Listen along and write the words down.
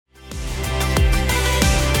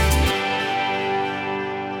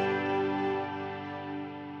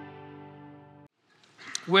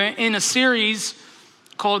We're in a series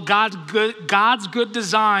called God's Good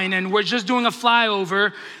Design, and we're just doing a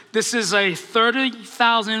flyover. This is a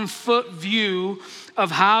 30,000-foot view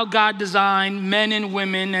of how God designed men and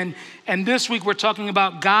women, and this week we're talking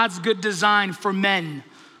about God's good design for men.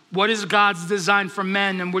 What is God's design for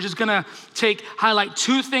men? And we're just gonna highlight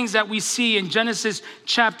two things that we see in Genesis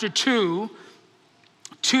chapter 2.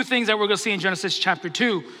 Two things that we're gonna see in Genesis chapter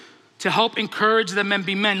 2 to help encourage the men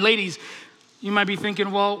be men. Ladies, you might be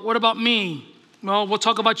thinking, well, what about me? Well, we'll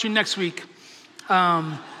talk about you next week.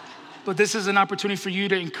 But this is an opportunity for you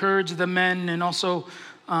to encourage the men and also,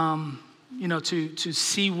 to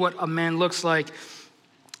see what a man looks like.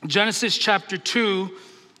 Genesis chapter 2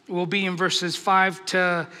 will be in verses 5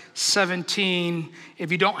 to 17.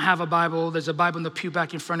 If you don't have a Bible, there's a Bible in the pew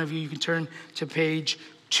back in front of you. You can turn to page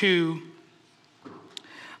 2.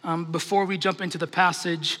 Before we jump into the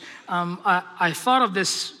passage, I thought of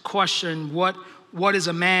this question, what is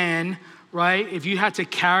a man, right? If you had to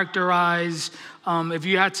characterize, if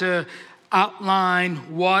you had to outline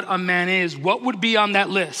what a man is, what would be on that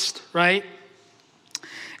list, right?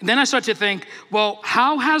 And then I start to think, well,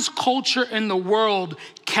 how has culture in the world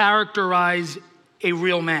characterized a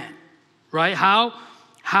real man, right? How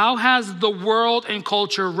has the world and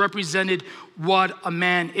culture represented what a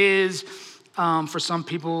man is? For some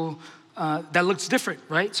people, that looks different,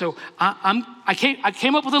 right? So I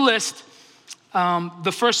came up with a list.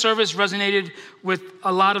 The first service resonated with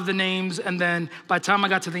a lot of the names, and then by the time I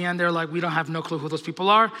got to the end, they're like, we don't have no clue who those people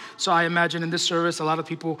are. So I imagine in this service, a lot of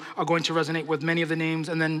people are going to resonate with many of the names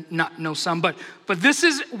and then not know some. But this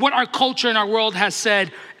is what our culture and our world has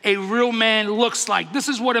said a real man looks like. This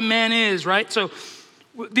is what a man is, right? So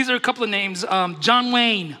these are a couple of names. John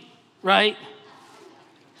Wayne, right?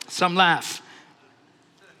 Some laugh.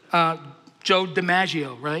 Joe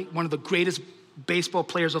DiMaggio, right? One of the greatest baseball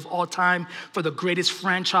players of all time for the greatest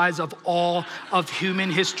franchise of all of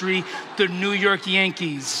human history, the New York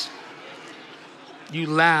Yankees. You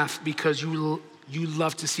laugh because you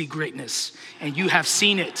love to see greatness, and you have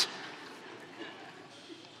seen it.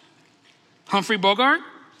 Humphrey Bogart,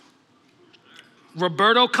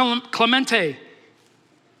 Roberto Clemente,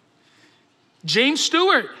 James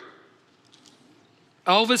Stewart,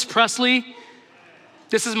 Elvis Presley.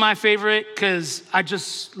 This is my favorite because I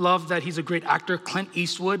just love that he's a great actor, Clint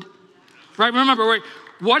Eastwood. Right, remember,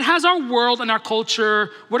 what has our world and our culture,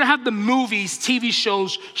 what have the movies, TV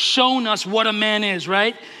shows shown us what a man is,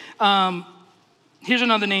 right? Here's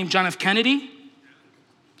another name, John F. Kennedy,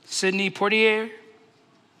 Sidney Poitier,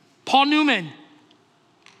 Paul Newman.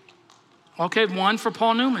 Okay, one for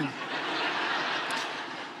Paul Newman.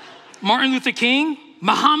 Martin Luther King,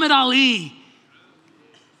 Muhammad Ali.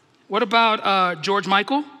 What about George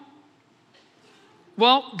Michael?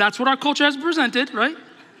 Well, that's what our culture has presented, right?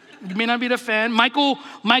 You may not be the fan. Michael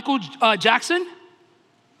Jackson?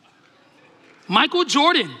 Michael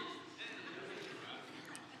Jordan.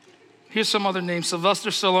 Here's some other names. Sylvester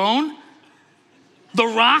Stallone. The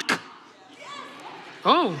Rock.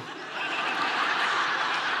 Oh.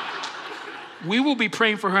 We will be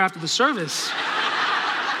praying for her after the service.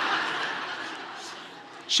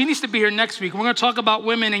 She needs to be here next week. We're going to talk about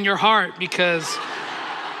women in your heart because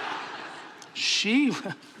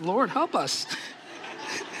Lord help us.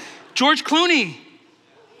 George Clooney,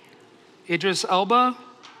 Idris Elba.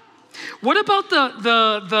 What about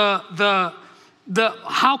the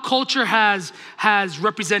how culture has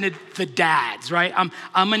represented the dads, right? I'm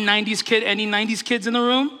a 90s kid. Any 90s kids in the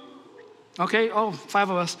room? Okay, 5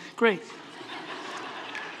 of us, great.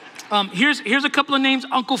 Here's a couple of names.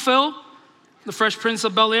 Uncle Phil. The Fresh Prince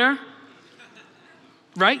of Bel-Air,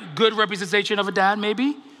 right? Good representation of a dad,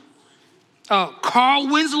 maybe. Carl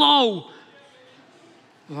Winslow.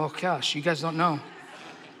 Oh gosh, you guys don't know.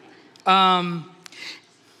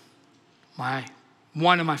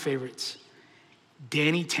 One of my favorites,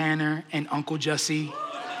 Danny Tanner and Uncle Jesse.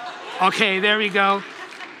 Okay, there we go.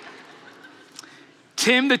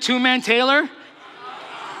 Tim the Two-Man Taylor.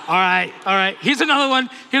 All right. Here's another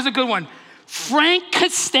one. Here's a good one. Frank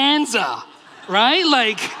Costanza. Right?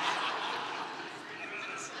 Like,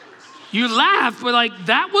 you laugh, but like,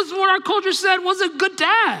 that was what our culture said was a good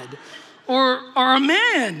dad or a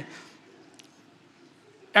man.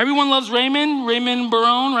 Everyone loves Raymond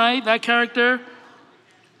Barone, right? That character.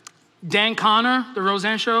 Dan Connor, The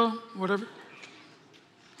Roseanne Show, whatever.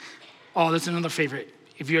 Oh, that's another favorite.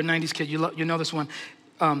 If you're a 90s kid, you know this one.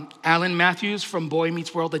 Alan Matthews from Boy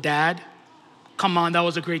Meets World, the dad. Come on, that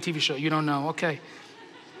was a great TV show. You don't know, okay.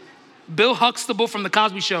 Bill Huxtable from The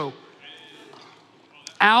Cosby Show.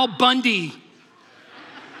 Al Bundy.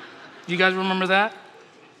 You guys remember that?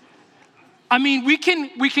 I mean, we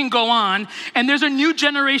can go on, and there's a new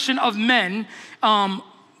generation of men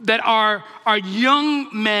that our young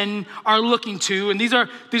men are looking to, and these are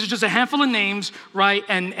just a handful of names, right?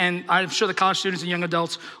 And I'm sure the college students and young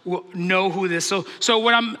adults will know who this. So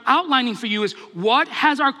what I'm outlining for you is what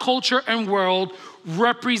has our culture and world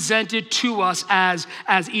represented to us as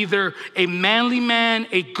either a manly man,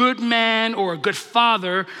 a good man, or a good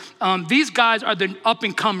father. These guys are the up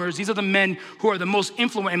and comers. These are the men who are the most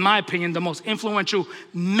influential, in my opinion, the most influential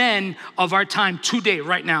men of our time today,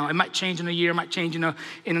 right now. It might change in a year, it might change in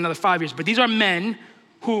another 5 years, but these are men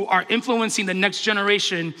who are influencing the next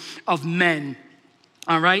generation of men.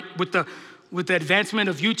 All right, with the advancement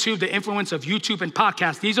of YouTube, the influence of YouTube and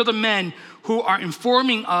podcasts, these are the men who are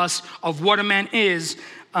informing us of what a man is.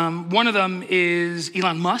 One of them is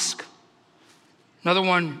Elon Musk. Another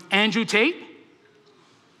one, Andrew Tate.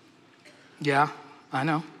 Yeah, I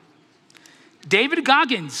know. David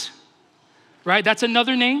Goggins, right? That's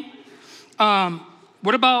another name.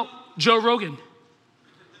 What about Joe Rogan?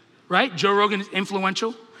 Right? Joe Rogan is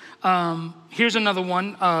influential. Here's another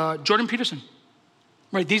one, Jordan Peterson.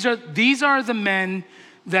 Right, these are the men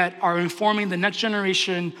that are informing the next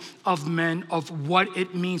generation of men of what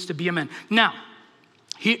it means to be a man. Now,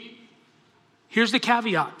 here's the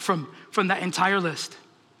caveat from that entire list.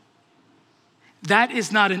 That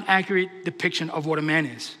is not an accurate depiction of what a man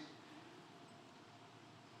is.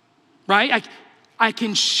 Right? I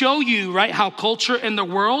can show you, right, how culture in the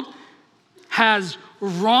world has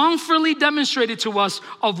wrongfully demonstrated to us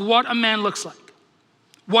of what a man looks like,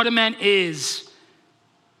 what a man is.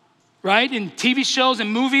 Right? In TV shows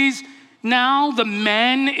and movies, now the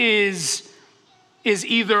man is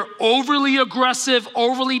either overly aggressive,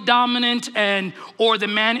 overly dominant, or the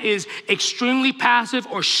man is extremely passive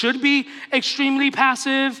or should be extremely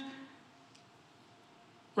passive.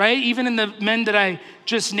 Right? Even in the men that I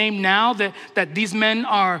just named now, that these men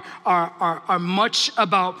are much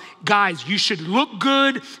about, guys, you should look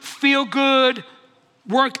good, feel good,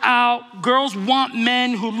 work out. Girls want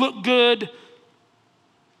men who look good.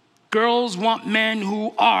 Girls want men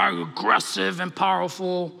who are aggressive and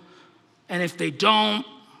powerful, and if they don't,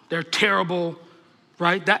 they're terrible,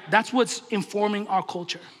 right? That's what's informing our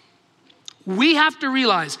culture. We have to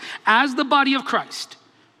realize, as the body of Christ,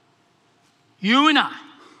 you and I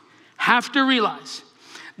have to realize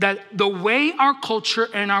that the way our culture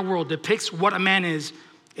and our world depicts what a man is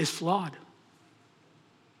flawed.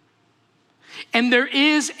 And there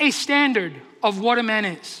is a standard of what a man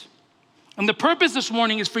is. And the purpose this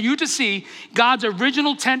morning is for you to see God's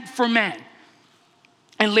original intent for man.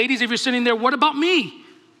 And ladies, if you're sitting there, what about me?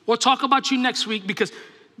 We'll talk about you next week, because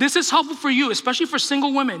this is helpful for you, especially for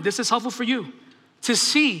single women. This is helpful for you to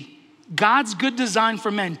see God's good design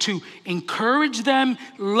for men, to encourage them,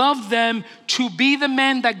 love them, to be the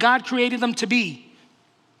men that God created them to be.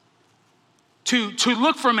 To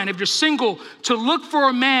look for a man, if you're single, to look for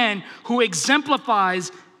a man who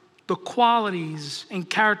exemplifies the qualities and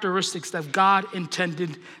characteristics that God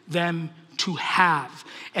intended them to have.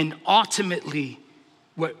 And ultimately,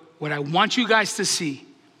 what I want you guys to see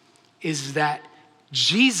is that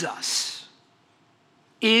Jesus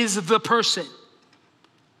is the person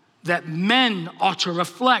that men ought to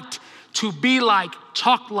reflect, to be like,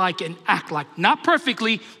 talk like, and act like. Not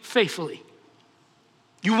perfectly, faithfully.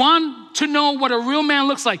 You want to know what a real man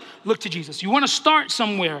looks like? Look to Jesus. You want to start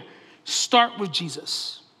somewhere? Start with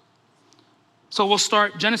Jesus. So we'll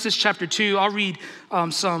start Genesis chapter 2. I'll read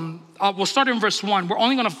we'll start in verse 1. We're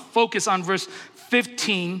only going to focus on verse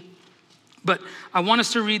 15, but I want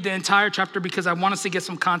us to read the entire chapter because I want us to get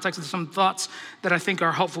some context and some thoughts that I think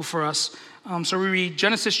are helpful for us. So we read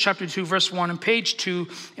Genesis chapter 2, verse 1, on page 2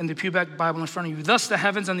 in the Pewback Bible in front of you. Thus the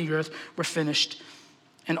heavens and the earth were finished,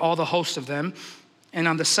 and all the hosts of them. And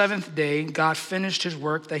on the seventh day, God finished his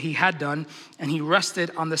work that he had done, and he rested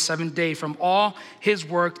on the seventh day from all his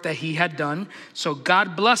work that he had done. So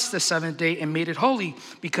God blessed the seventh day and made it holy,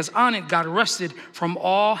 because on it God rested from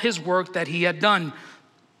all his work that he had done.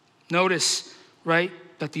 Notice, right,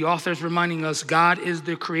 that the author is reminding us God is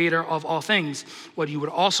the creator of all things. What you would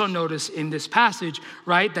also notice in this passage,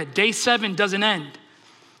 right, that day 7 doesn't end.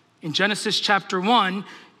 In Genesis chapter 1,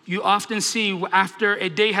 you often see after a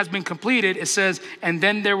day has been completed, it says, and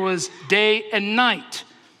then there was day and night.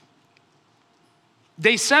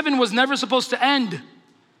 Day 7 was never supposed to end,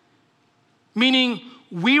 meaning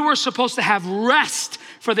we were supposed to have rest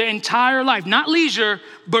for the entire life, not leisure,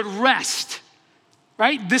 but rest,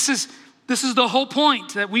 right? This is the whole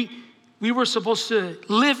point, that we were supposed to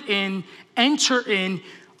live in, enter in,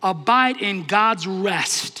 abide in God's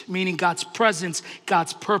rest, meaning God's presence,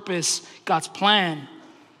 God's purpose, God's plan.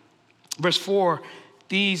 Verse 4,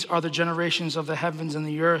 These are the generations of the heavens and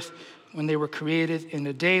the earth when they were created in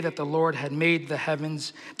the day that the Lord had made the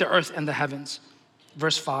earth and the heavens.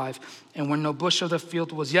 Verse 5, and when no bush of the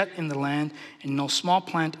field was yet in the land, and no small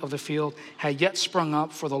plant of the field had yet sprung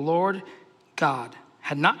up, for the Lord God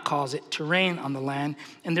had not caused it to rain on the land,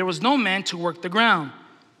 and there was no man to work the ground.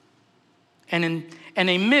 And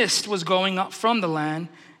a mist was going up from the land,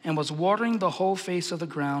 and was watering the whole face of the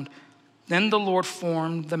ground. Then the Lord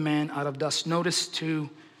formed the man out of dust. Notice too,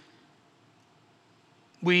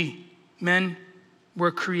 we men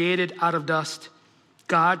were created out of dust.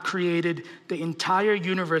 God created the entire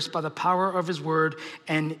universe by the power of his word.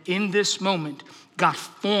 And in this moment, God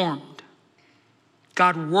formed,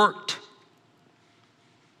 God worked,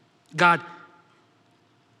 God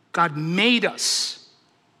made us.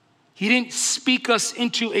 He didn't speak us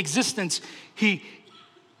into existence. He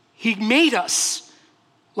made us.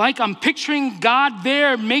 Like I'm picturing God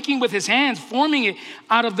there making with his hands, forming it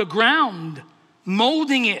out of the ground,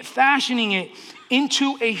 molding it, fashioning it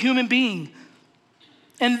into a human being.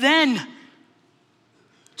 And then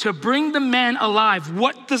to bring the man alive,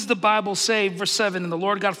 what does the Bible say? Verse 7, and the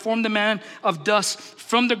Lord God formed the man of dust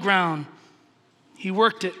from the ground. He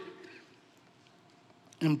worked it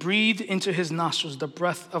and breathed into his nostrils the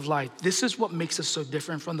breath of life. This is what makes us so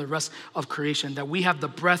different from the rest of creation, that we have the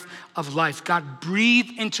breath of life. God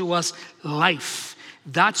breathed into us life.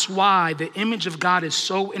 That's why the image of God is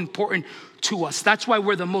so important to us. That's why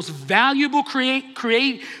we're the most valuable creation.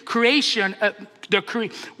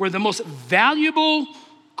 We're the most valuable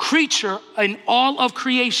creature in all of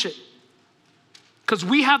creation, because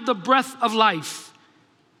we have the breath of life.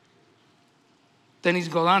 Then he's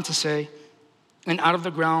going on to say, and out of the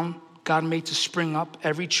ground God made to spring up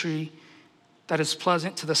every tree that is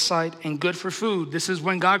pleasant to the sight and good for food. This is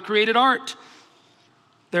when God created art.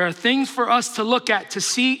 There are things for us to look at, to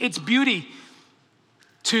see its beauty,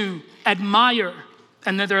 to admire,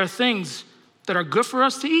 and then there are things that are good for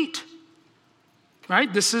us to eat.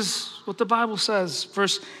 Right? This is what the Bible says.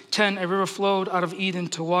 Verse 10, a river flowed out of Eden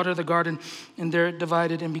to water the garden, and there it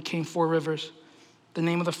divided and became 4 rivers. The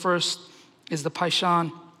name of the first is the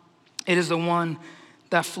Pishon. It is the one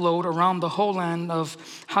that flowed around the whole land of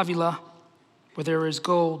Havilah, where there is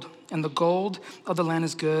gold, and the gold of the land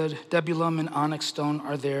is good. Debulum and onyx stone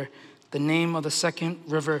are there. The name of the second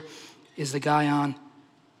river is the Gihon.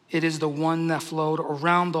 It is the one that flowed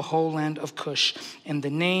around the whole land of Cush. And the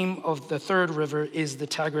name of the third river is the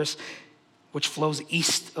Tigris, which flows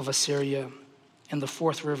east of Assyria. And the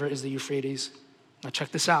fourth river is the Euphrates. Now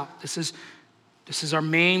check this out. This is our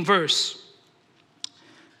main verse.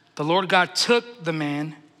 The Lord God took the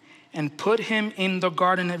man and put him in the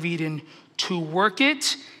Garden of Eden to work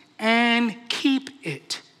it and keep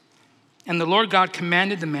it. And the Lord God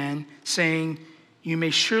commanded the man, saying, you may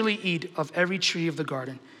surely eat of every tree of the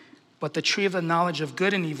garden, but the tree of the knowledge of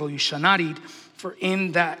good and evil you shall not eat, for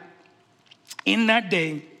in that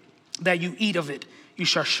day that you eat of it, you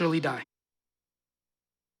shall surely die.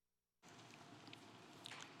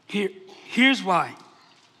 Here's why.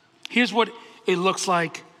 Here's what it looks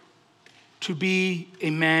like to be a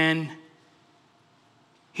man.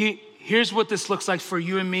 Here's what this looks like for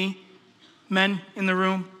you and me, men in the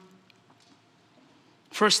room.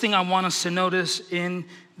 First thing I want us to notice in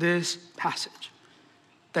this passage,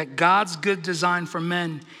 that God's good design for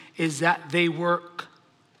men is that they work.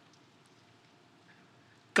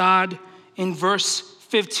 God in verse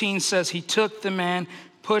 15 says he took the man,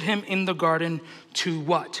 put him in the garden to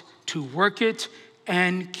what? To work it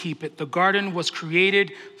and keep it. The garden was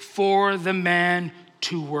created for the man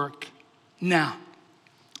to work. Now,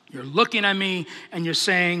 you're looking at me and you're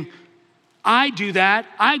saying, I do that,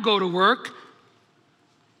 I go to work.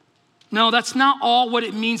 No, that's not all what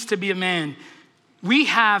it means to be a man. We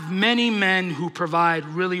have many men who provide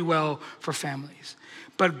really well for families.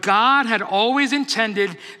 But God had always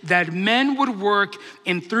intended that men would work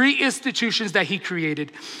in 3 institutions that he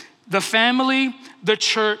created: the family, the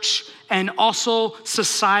church, and also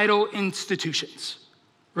societal institutions,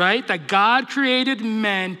 right? That God created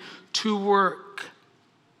men to work.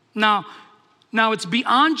 Now it's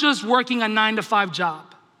beyond just working a 9-to-5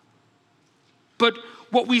 job. But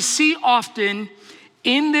what we see often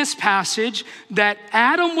in this passage, that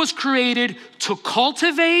Adam was created to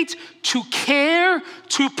cultivate, to care,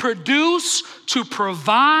 to produce, to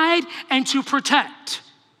provide, and to protect.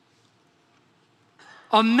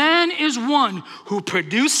 A man is one who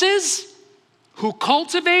produces, who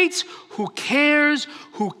cultivates, who cares,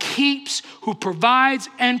 who keeps, who provides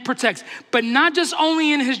and protects. But not just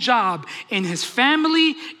only in his job, in his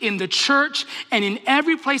family, in the church, and in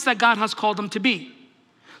every place that God has called him to be.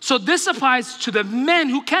 So this applies to the men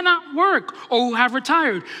who cannot work or who have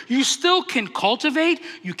retired. You still can cultivate,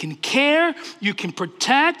 you can care, you can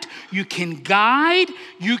protect, you can guide,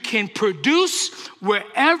 you can produce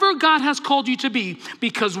wherever God has called you to be,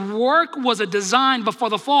 because work was a design before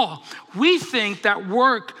the fall. We think that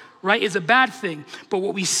work, right, is a bad thing. But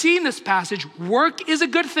what we see in this passage, work is a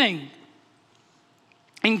good thing.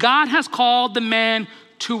 And God has called the man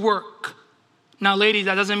to work. Now, ladies,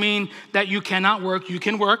 that doesn't mean that you cannot work. You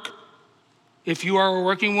can work. If you are a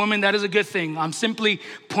working woman, that is a good thing. I'm simply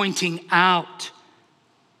pointing out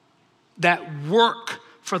that work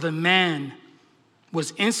for the man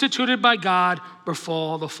was instituted by God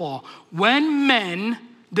before the fall. When men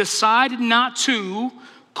decide not to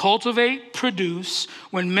cultivate, produce,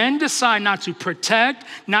 when men decide not to protect,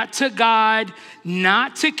 not to guide,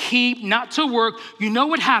 not to keep, not to work, you know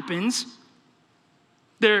what happens?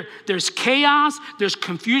 There's chaos, there's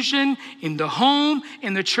confusion in the home,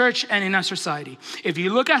 in the church, and in our society. If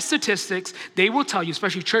you look at statistics, they will tell you,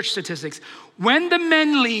 especially church statistics, when the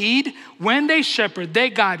men lead, when they shepherd,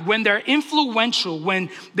 they guide, when they're influential,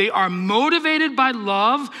 when they are motivated by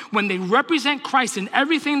love, when they represent Christ in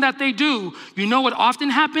everything that they do, you know what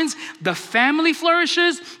often happens? The family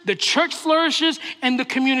flourishes, the church flourishes, and the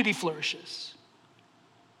community flourishes.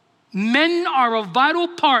 Men are a vital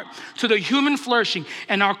part to the human flourishing.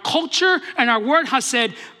 And our culture and our word has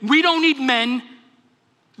said, we don't need men.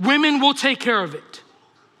 Women will take care of it.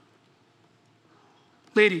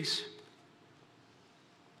 Ladies,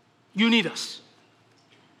 you need us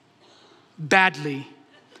badly.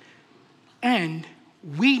 And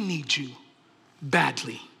we need you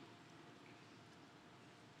badly.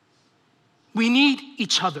 We need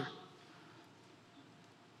each other.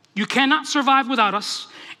 You cannot survive without us.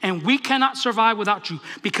 And we cannot survive without you,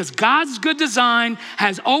 because God's good design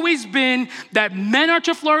has always been that men are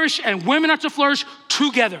to flourish and women are to flourish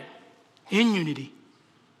together in unity.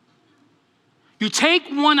 You take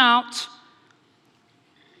one out,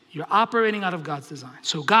 you're operating out of God's design.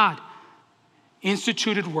 So God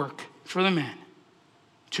instituted work for the man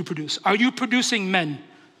to produce. Are you producing men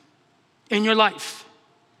in your life?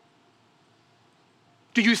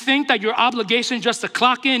 Do you think that your obligation just to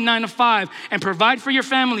clock in 9 to 5 and provide for your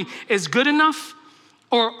family is good enough?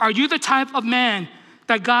 Or are you the type of man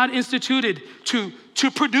that God instituted to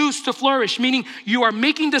produce, to flourish? Meaning you are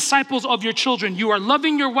making disciples of your children. You are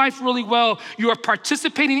loving your wife really well. You are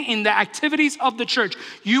participating in the activities of the church.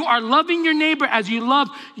 You are loving your neighbor as you love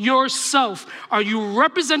yourself. Are you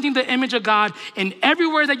representing the image of God in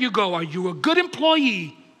everywhere that you go? Are you a good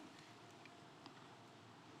employee?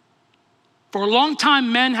 For a long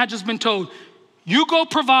time, men had just been told, you go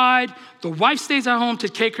provide, the wife stays at home to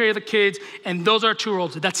take care of the kids, and those are 2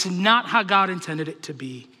 roles. That's not how God intended it to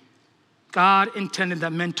be. God intended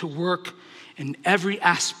that men to work in every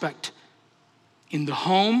aspect, in the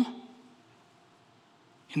home,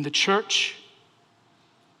 in the church,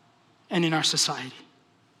 and in our society.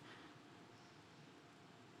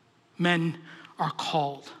 Men are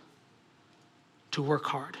called to work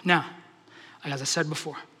hard. Now, as I said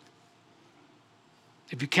before,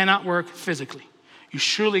 if you cannot work physically, you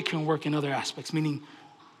surely can work in other aspects, meaning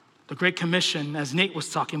the Great Commission, as Nate was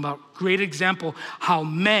talking about, great example how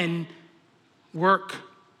men work.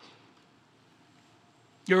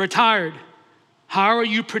 You're retired. How are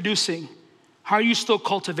you producing? How are you still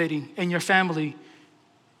cultivating in your family,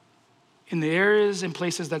 in the areas and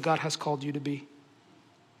places that God has called you to be?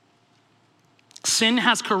 Sin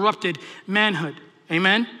has corrupted manhood.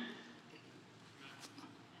 Amen?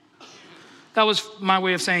 That was my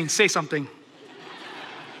way of saying, say something.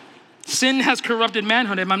 Sin has corrupted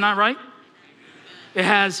manhood, am I not right? It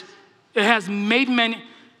has made men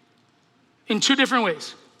in 2 different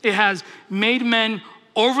ways. It has made men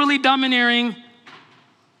overly domineering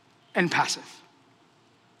and passive.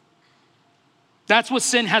 That's what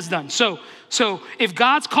sin has done. So if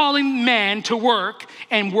God's calling man to work,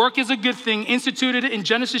 and work is a good thing, instituted in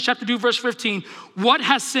Genesis chapter 2, verse 15, what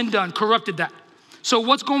has sin done? Corrupted that. So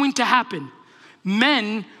what's going to happen?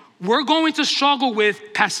 Men, we're going to struggle with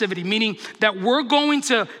passivity, meaning that we're going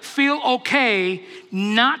to feel okay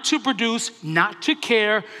not to produce, not to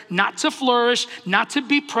care, not to flourish, not to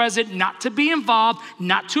be present, not to be involved,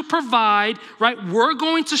 not to provide, right? We're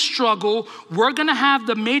going to struggle. We're going to have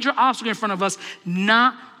the major obstacle in front of us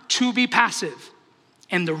not to be passive.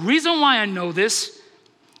 And the reason why I know this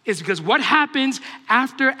is because what happens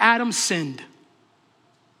after Adam sinned?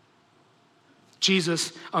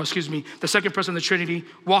 The second person of the Trinity,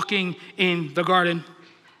 walking in the garden,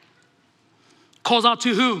 calls out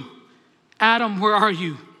to who? Adam, where are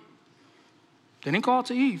you? They didn't call out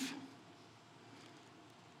to Eve.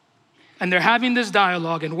 And they're having this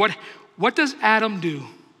dialogue. And what does Adam do?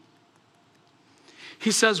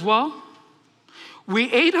 He says, well, we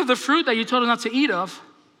ate of the fruit that you told us not to eat of.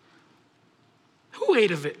 Who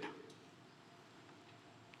ate of it?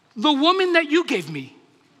 The woman that you gave me.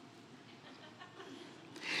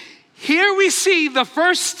 Here we see the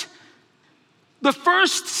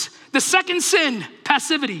second sin,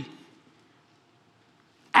 passivity.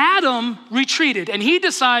 Adam retreated and he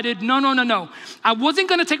decided, no. I wasn't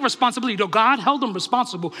going to take responsibility. No, God held him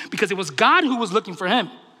responsible because it was God who was looking for him.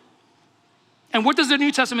 And what does the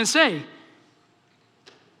New Testament say?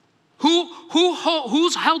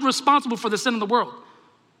 Who's held responsible for the sin of the world?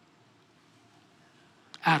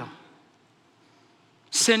 Adam.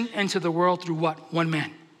 Sin entered the world through what? One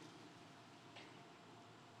man.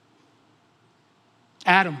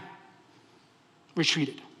 Adam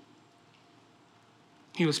retreated.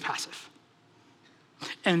 He was passive.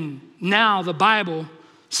 And now the Bible,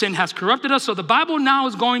 sin has corrupted us. So the Bible now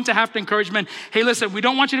is going to have to encouragement. Hey, listen, we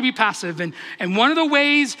don't want you to be passive. And one of the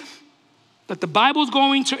ways that the Bible is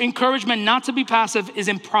going to encourage men not to be passive is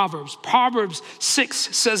in Proverbs. Proverbs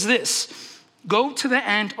 6 says this: go to the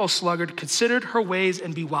ant, O sluggard, consider her ways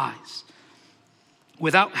and be wise.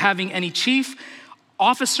 Without having any chief,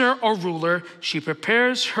 officer, or ruler, she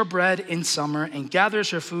prepares her bread in summer and gathers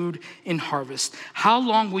her food in harvest. How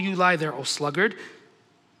long will you lie there, O sluggard?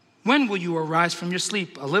 When will you arise from your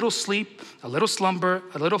sleep, a little slumber,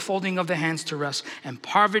 a little folding of the hands to rest, and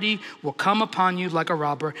poverty will come upon you like a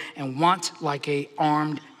robber and want like an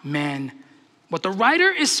armed man. What the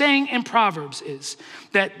writer is saying in Proverbs is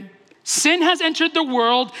that sin has entered the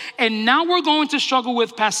world and now we're going to struggle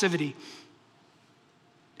with passivity.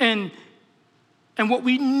 And what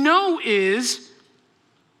we know is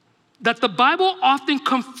that the Bible often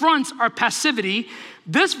confronts our passivity.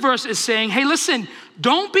 This verse is saying, hey, listen,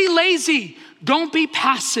 don't be lazy. Don't be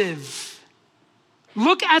passive.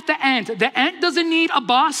 Look at the ant. The ant doesn't need a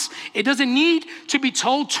boss. It doesn't need to be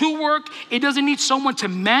told to work. It doesn't need someone to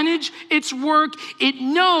manage its work. It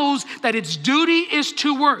knows that its duty is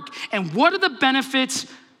to work. And what are the benefits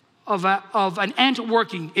of an ant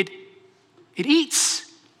working? It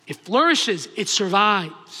eats. It flourishes, it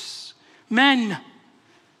survives. Men,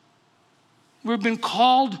 we've been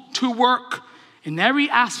called to work in every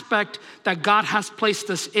aspect that God has placed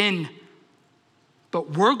us in.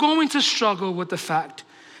 But we're going to struggle with the fact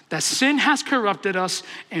that sin has corrupted us,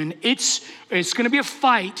 and it's going to be a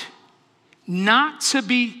fight not to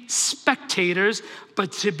be spectators,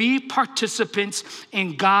 but to be participants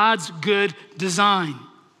in God's good design.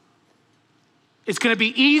 It's going to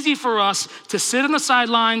be easy for us to sit on the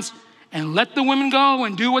sidelines and let the women go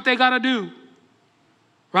and do what they got to do,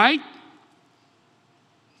 right?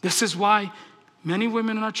 This is why many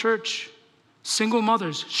women in our church, single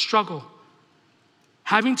mothers, struggle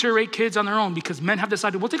having to raise kids on their own because men have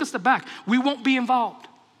decided, we'll take a step back. We won't be involved.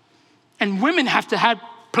 And women have to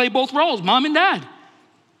play both roles, mom and dad.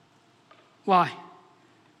 Why?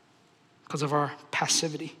 Because of our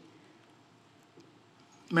passivity.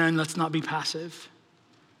 Man, let's not be passive.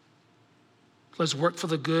 Let's work for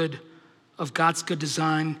the good of God's good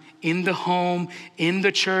design in the home, in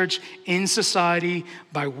the church, in society,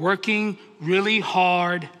 by working really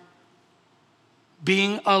hard,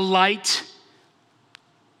 being a light,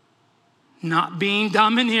 not being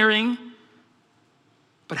domineering,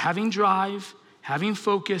 but having drive, having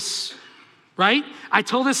focus, right? I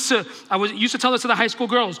used to tell this to the high school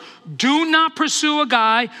girls. Do not pursue a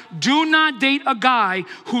guy, do not date a guy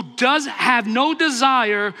who has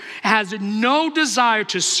no desire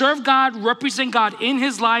to serve God, represent God in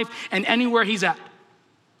his life and anywhere he's at.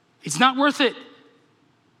 It's not worth it.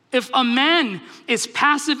 If a man is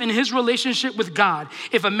passive in his relationship with God,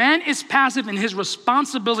 if a man is passive in his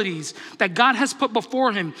responsibilities that God has put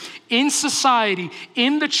before him in society,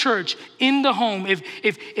 in the church, in the home,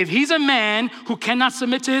 if he's a man who cannot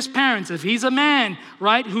submit to his parents, if he's a man,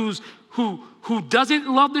 right, who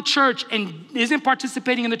doesn't love the church and isn't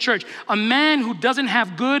participating in the church, a man who doesn't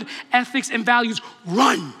have good ethics and values,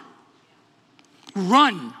 run.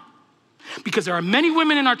 Because there are many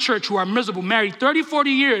women in our church who are miserable, married 30,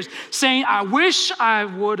 40 years, saying, I wish I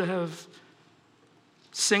would have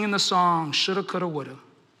singing the song, shoulda, coulda, woulda.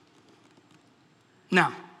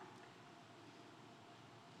 Now,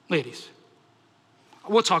 ladies,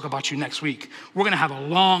 we'll talk about you next week. We're going to have a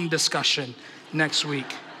long discussion next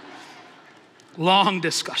week. Long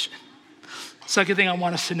discussion. Second thing I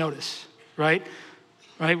want us to notice, right?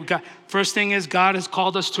 First thing is God has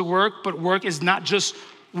called us to work, but work is not just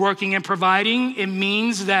working and providing. It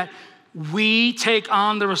means that we take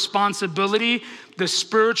on the responsibility, the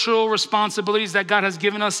spiritual responsibilities that God has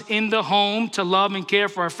given us in the home to love and care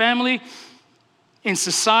for our family, in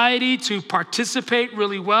society to participate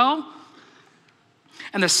really well.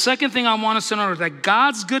 And the second thing I want us to know is that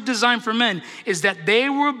God's good design for men is that they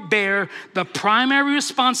will bear the primary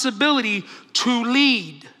responsibility to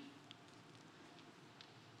lead.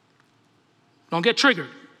 Don't get triggered.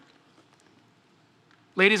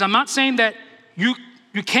 Ladies, I'm not saying that you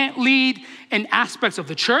can't lead in aspects of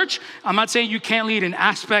the church. I'm not saying you can't lead in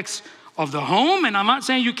aspects of the home, and I'm not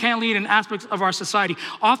saying you can't lead in aspects of our society.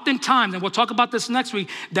 Oftentimes, and we'll talk about this next week,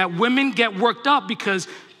 that women get worked up because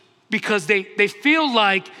they feel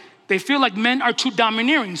like men are too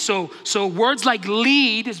domineering. So words like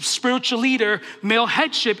lead, spiritual leader, male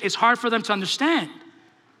headship is hard for them to understand.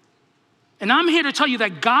 And I'm here to tell you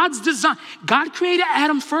that God's design, God created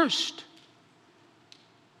Adam first.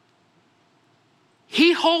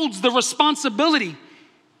 He holds the responsibility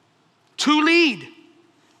to lead,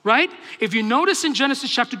 right? If you notice in Genesis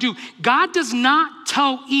chapter 2, God does not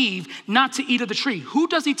tell Eve not to eat of the tree. Who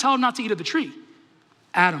does he tell not to eat of the tree?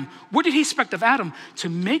 Adam. What did he expect of Adam? To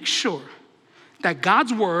make sure that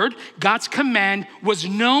God's word, God's command was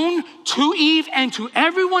known to Eve and to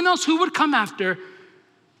everyone else who would come after,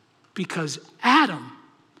 because Adam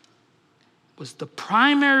was the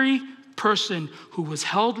primary person who was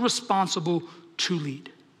held responsible to lead.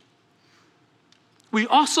 We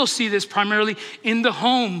also see this primarily in the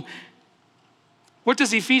home. What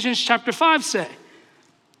does Ephesians chapter 5 say?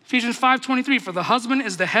 Ephesians 5:23, for the husband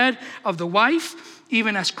is the head of the wife,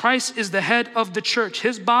 even as Christ is the head of the church,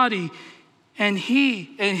 his body, and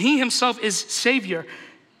he himself is Savior.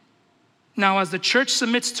 Now, as the church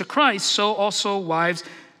submits to Christ, so also wives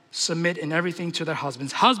submit in everything to their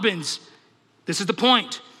husbands. Husbands, this is the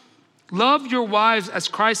point. Love your wives as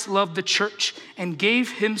Christ loved the church and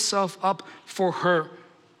gave himself up for her.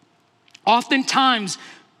 Oftentimes,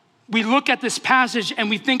 we look at this passage and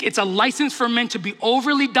we think it's a license for men to be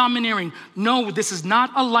overly domineering. No, this is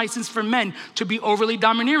not a license for men to be overly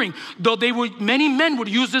domineering. Though many men would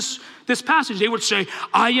use this passage. They would say,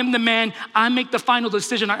 I am the man, I make the final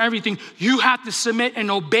decision on everything. You have to submit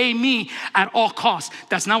and obey me at all costs.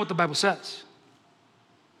 That's not what the Bible says.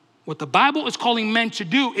 What the Bible is calling men to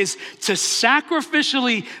do is to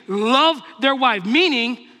sacrificially love their wife,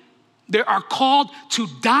 meaning they are called to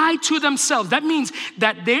die to themselves. That means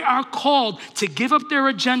that they are called to give up their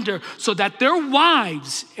agenda so that their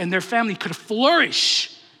wives and their family could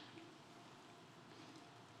flourish.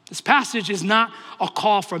 This passage is not a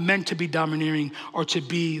call for men to be domineering or to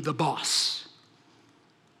be the boss.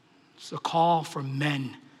 It's a call for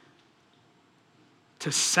men to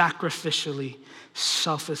sacrificially,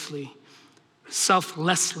 selflessly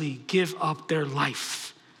give up their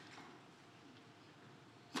life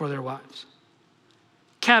for their wives.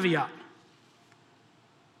 Caveat.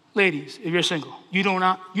 Ladies, if you're single, you do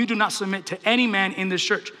not submit to any man in this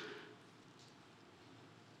church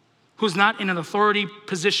who's not in an authority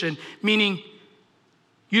position, meaning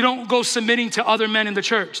you don't go submitting to other men in the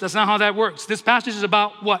church. That's not how that works. This passage is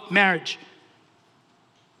about what? Marriage.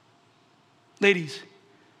 Ladies,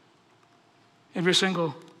 if you're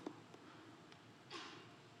single,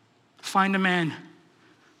 find a man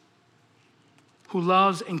who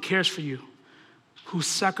loves and cares for you, who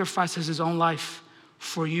sacrifices his own life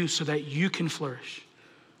for you so that you can flourish,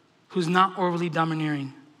 who's not overly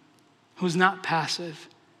domineering, who's not passive,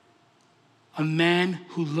 a man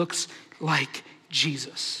who looks like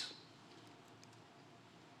Jesus.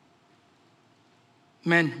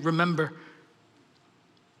 Men, remember,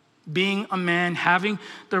 being a man, having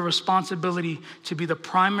the responsibility to be the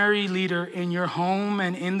primary leader in your home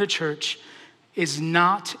and in the church is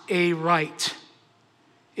not a right.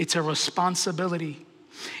 It's a responsibility.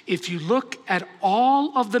 If you look at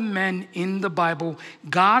all of the men in the Bible,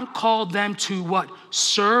 God called them to what?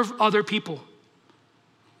 Serve other people.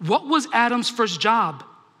 What was Adam's first job?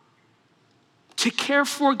 To care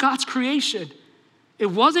for God's creation. It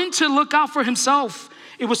wasn't to look out for himself.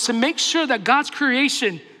 It was to make sure that God's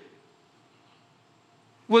creation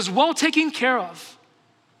was well taken care of.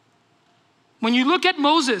 When you look at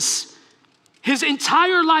Moses, his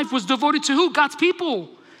entire life was devoted to who? God's people.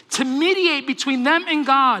 To mediate between them and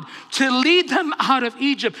God, to lead them out of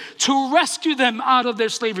Egypt, to rescue them out of their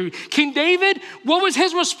slavery. King David, what was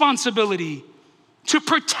his responsibility? To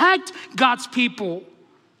protect God's people.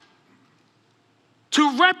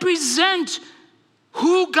 To represent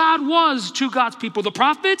who God was to God's people. The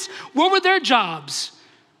prophets, what were their jobs?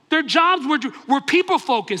 Their jobs were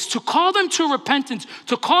people-focused, to call them to repentance,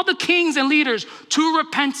 to call the kings and leaders to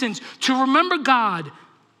repentance, to remember God.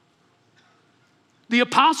 The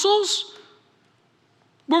apostles,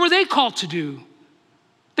 what were they called to do?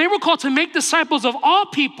 They were called to make disciples of all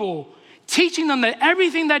people, teaching them that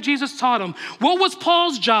everything that Jesus taught them. What was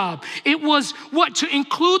Paul's job? It was what? To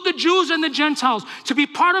include the Jews and the Gentiles, to be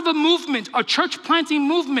part of a movement, a church planting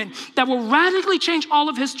movement that will radically change all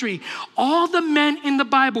of history. All the men in the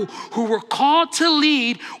Bible who were called to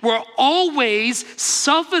lead were always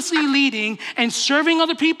selflessly leading and serving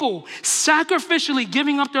other people, sacrificially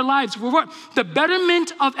giving up their lives for the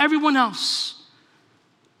betterment of everyone else.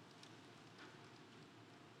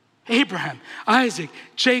 Abraham, Isaac,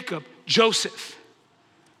 Jacob, Joseph,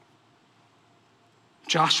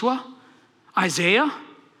 Joshua, Isaiah.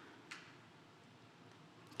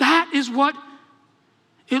 That is what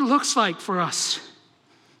it looks like for us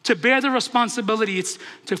to bear the responsibility. It's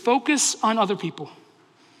to focus on other people.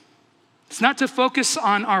 It's not to focus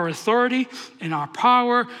on our authority and our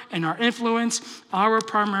power and our influence. Our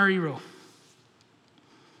primary role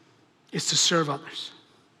is to serve others.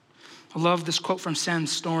 I love this quote from Sam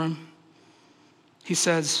Storm. He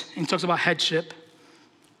says, and he talks about headship.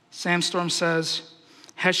 Sam Storm says,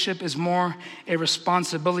 headship is more a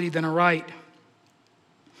responsibility than a right.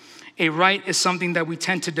 A right is something that we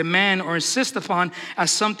tend to demand or insist upon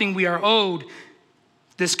as something we are owed.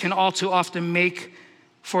 This can all too often make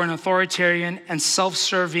for an authoritarian and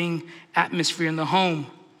self-serving atmosphere in the home.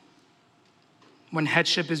 When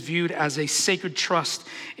headship is viewed as a sacred trust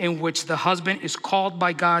in which the husband is called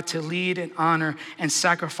by God to lead and honor and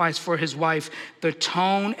sacrifice for his wife, the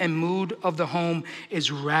tone and mood of the home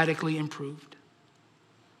is radically improved.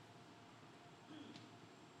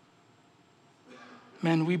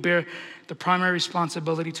 Men, we bear the primary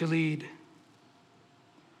responsibility to lead.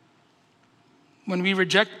 When we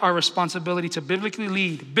reject our responsibility to biblically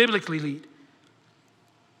lead,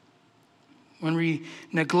 when we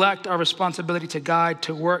neglect our responsibility to guide,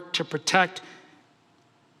 to work, to protect,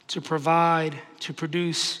 to provide, to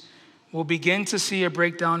produce, we'll begin to see a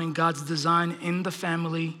breakdown in God's design in the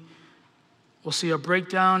family. We'll see a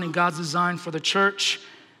breakdown in God's design for the church.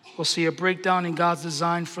 We'll see a breakdown in God's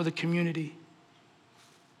design for the community.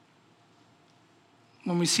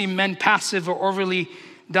 When we see men passive or overly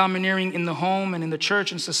domineering in the home and in the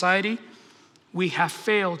church and society, we have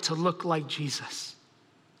failed to look like Jesus.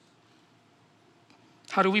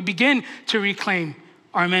 How do we begin to reclaim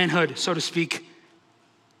our manhood, so to speak?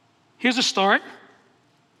 Here's a start.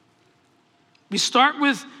 We start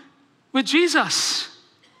with Jesus.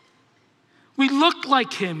 We look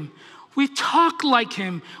like him. We talk like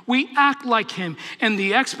him. We act like him. And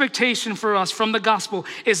the expectation for us from the gospel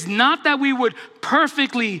is not that we would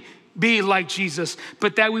perfectly be like Jesus,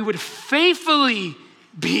 but that we would faithfully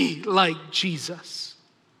be like Jesus.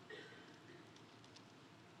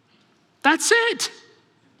 That's it.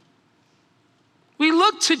 We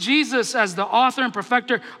look to Jesus as the author and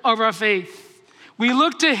perfecter of our faith. We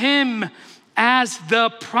look to him as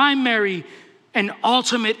the primary and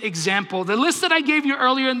ultimate example. The list that I gave you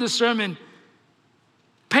earlier in the sermon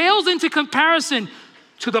pales into comparison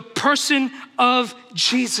to the person of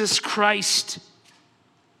Jesus Christ.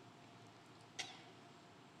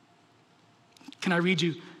 Can I read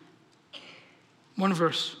you one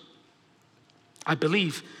verse? I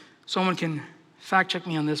believe someone can fact check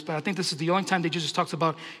me on this, but I think this is the only time that Jesus talks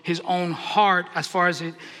about his own heart as far as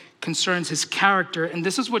it concerns his character. And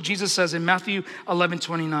this is what Jesus says in Matthew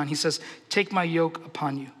 11:29. He says, "Take my yoke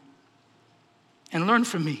upon you and learn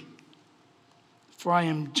from me, for I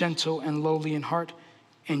am gentle and lowly in heart,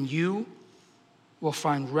 and you will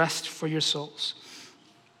find rest for your souls."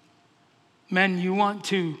 Men, you want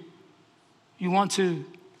to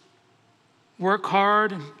work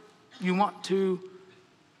hard, and you want to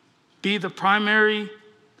be the primary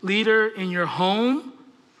leader in your home.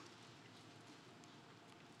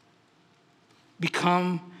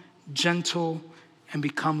 Become gentle and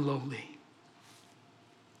become lowly.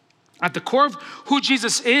 At the core of who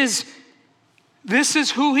Jesus is, this is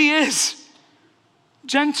who he is.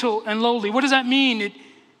 Gentle and lowly. What does that mean?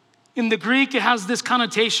 In the Greek, it has this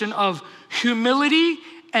connotation of humility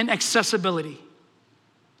and accessibility.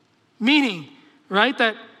 Meaning, right,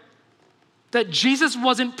 that Jesus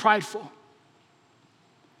wasn't prideful.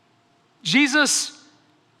 Jesus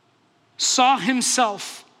saw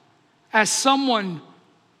himself as someone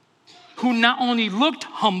who not only looked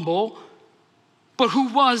humble, but who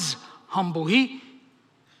was humble. He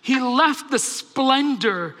left the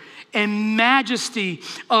splendor and majesty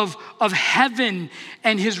of heaven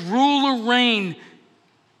and his rule or reign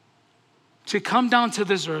to come down to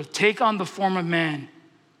this earth, take on the form of man,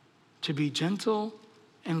 to be gentle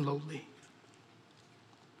and lowly.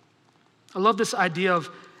 I love this idea of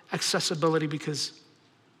accessibility because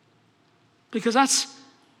Because that's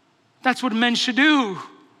what men should do.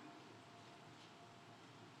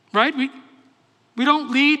 Right? We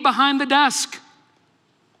don't lead behind the desk.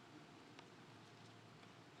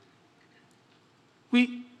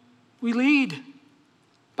 We lead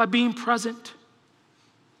by being present.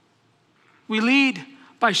 We lead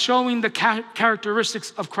by showing the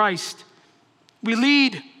characteristics of Christ. We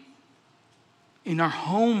lead in our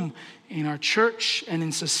home, in our church, and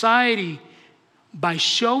in society by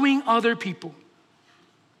showing other people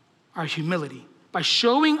our humility, by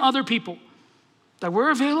showing other people that we're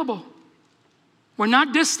available. We're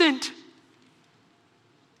not distant.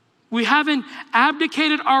 We haven't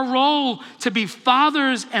abdicated our role to be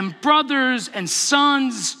fathers and brothers and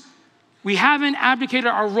sons. We haven't abdicated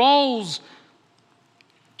our roles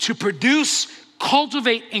to produce,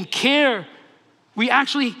 cultivate, and care. We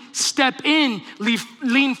actually step in,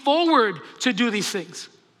 lean forward to do these things,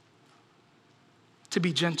 to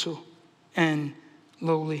be gentle and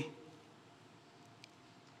lowly.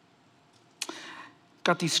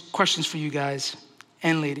 Got these questions for you guys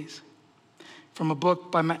and ladies from a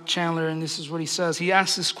book by Matt Chandler, and this is what he says. He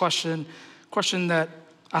asked this question that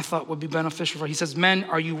I thought would be beneficial for. He says, men,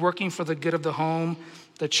 are you working for the good of the home,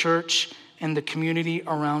 the church, and the community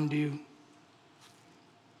around you?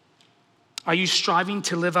 Are you striving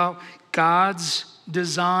to live out God's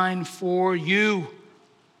design for you?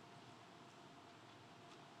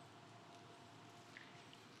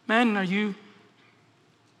 Men, are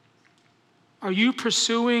you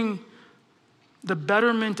pursuing the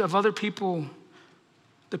betterment of other people,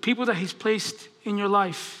 the people that He's placed in your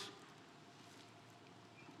life?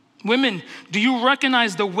 Women, do you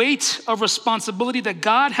recognize the weight of responsibility that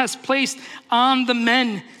God has placed on the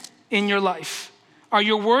men in your life? Are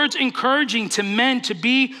your words encouraging to men to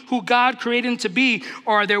be who God created them to be,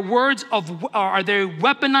 or are there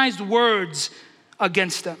weaponized words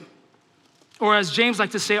against them? Or as James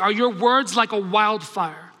likes to say, are your words like a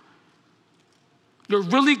wildfire? You're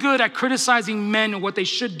really good at criticizing men and what they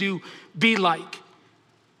should be like,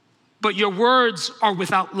 but your words are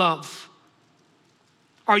without love.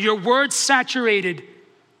 Are your words saturated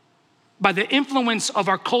by the influence of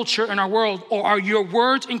our culture and our world, or are your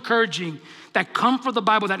words encouraging that come from the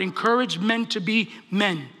Bible that encourage men to be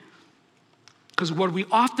men? Because what we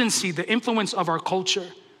often see, the influence of our culture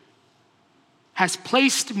has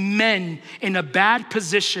placed men in a bad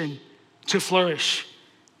position to flourish.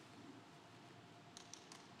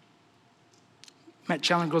 Matt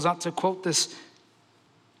Chandler goes out to quote this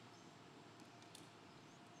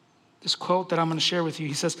quote that I'm going to share with you.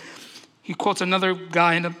 He says, he quotes another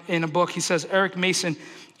guy in a book. He says, Eric Mason,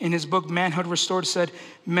 in his book, Manhood Restored, said,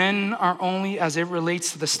 men are only as it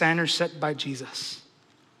relates to the standards set by Jesus.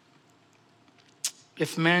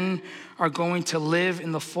 If men are going to live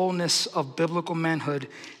in the fullness of biblical manhood,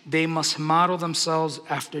 they must model themselves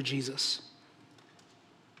after Jesus,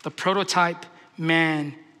 the prototype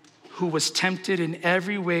man who was tempted in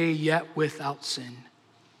every way, yet without sin.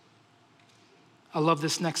 I love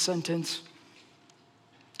this next sentence.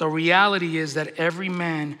 The reality is that every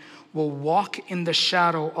man will walk in the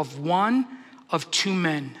shadow of one of two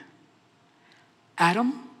men,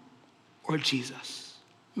 Adam or Jesus.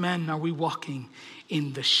 Men, are we walking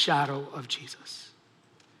in the shadow of Jesus?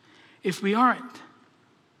 If we aren't,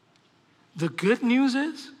 the good news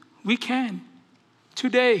is we can.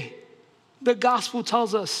 Today, the gospel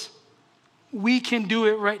tells us we can do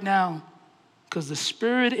it right now because the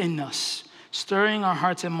Spirit in us, stirring our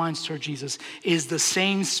hearts and minds toward Jesus, is the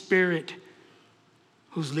same Spirit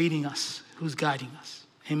who's leading us, who's guiding us.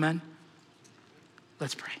 Amen?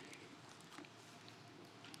 Let's pray.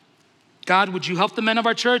 God, would you help the men of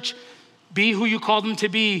our church be who you called them to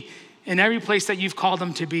be in every place that you've called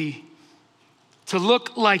them to be? To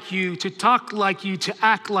look like you, to talk like you, to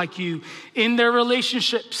act like you in their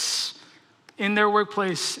relationships, in their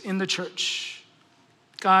workplace, in the church.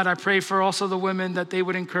 God, I pray for also the women that they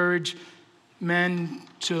would encourage men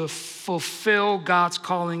to fulfill God's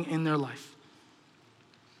calling in their life.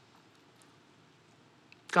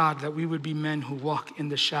 God, that we would be men who walk in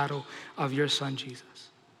the shadow of your Son, Jesus.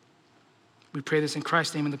 We pray this in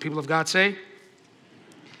Christ's name, and the people of God say,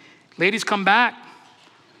 ladies, come back.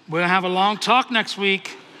 We're going to have a long talk next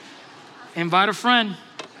week. Invite a friend.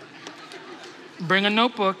 Bring a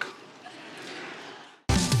notebook.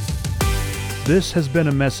 This has been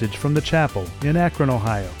a message from the chapel in Akron,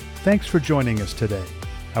 Ohio. Thanks for joining us today.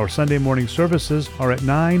 Our Sunday morning services are at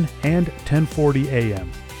 9 and 10:40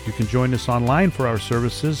 a.m. You can join us online for our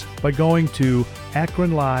services by going to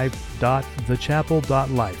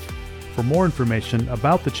akronlive.thechapel.life. For more information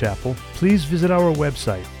about the chapel, please visit our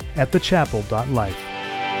website at thechapel.life.